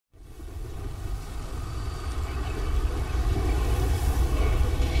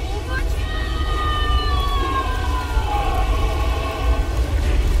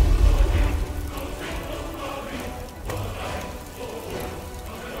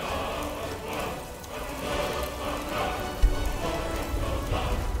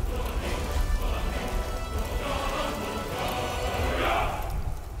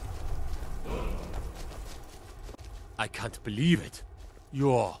I can't believe it.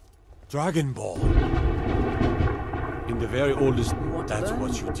 You're Dragonborn. In the very oldest... That's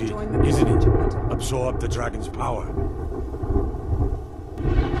what you did, isn't it? Absorb the dragon's power.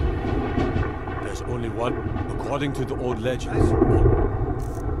 There's only one, according to the old legends.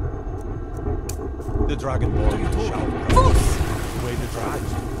 The Dragonborn is the shout. The way the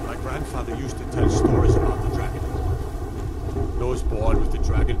dragons. My grandfather used to tell stories about the dragon. Those born with the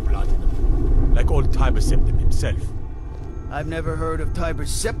dragon blood in them. Like old Tiber Septim himself. I've never heard of Tiber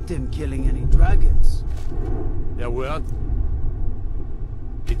Septim killing any dragons. There weren't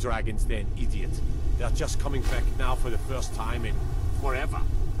the dragons then, idiot. They're just coming back now for the first time in forever.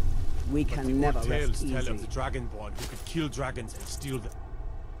 We can never rest tales easy. tell of the Dragonborn who could kill dragons and steal the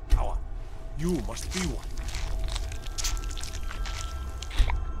power. You must be one.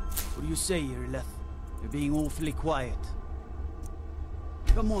 What do you say, Irleth? You're being awfully quiet.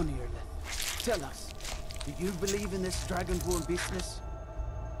 Come on, Irleth. Tell us. Do you believe in this Dragonborn business?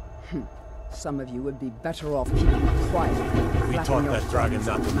 Some of you would be better off keeping quiet. We taught that dragon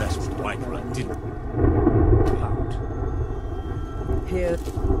not to mess with Whiterun, didn't we? Out. Here.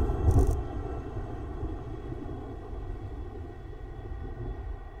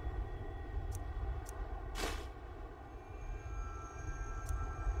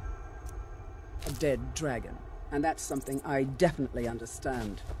 A dead dragon. And that's something I definitely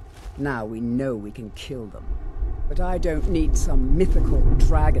understand. Now we know we can kill them. But I don't need some mythical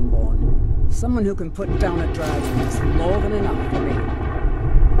dragonborn. Someone who can put down a dragon is more than enough for me.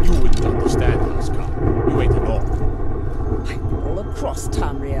 You wouldn't understand, Oscar. You ain't an orc. I've been all across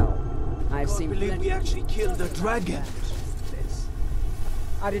Tamriel. I've I seen believe plenty we actually killed a dragon. of this.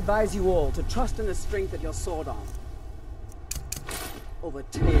 I'd advise you all to trust in the strength of your sword arm. Over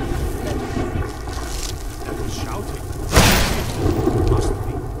tales of legends. That was shouting. Must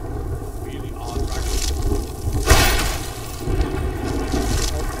be. Really are dragons.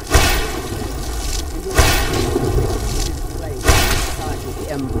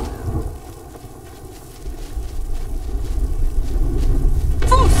 The Empire.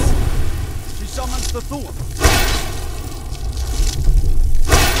 She summons the Thorn.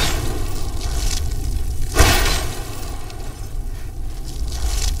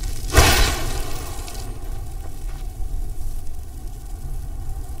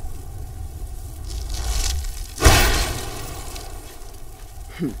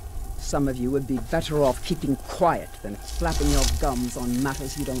 Some of you would be better off keeping quiet than flapping your gums on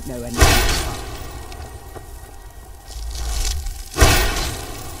matters you don't know anything about.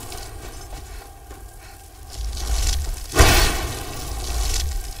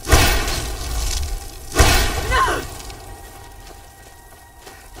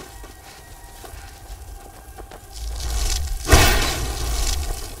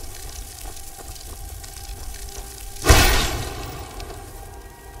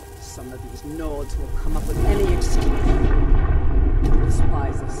 Some of these Nords will come up with any excuse to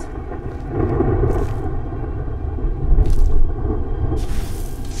despise us.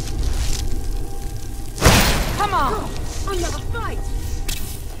 Come on! Another fight!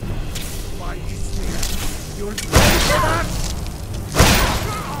 Why is there? You're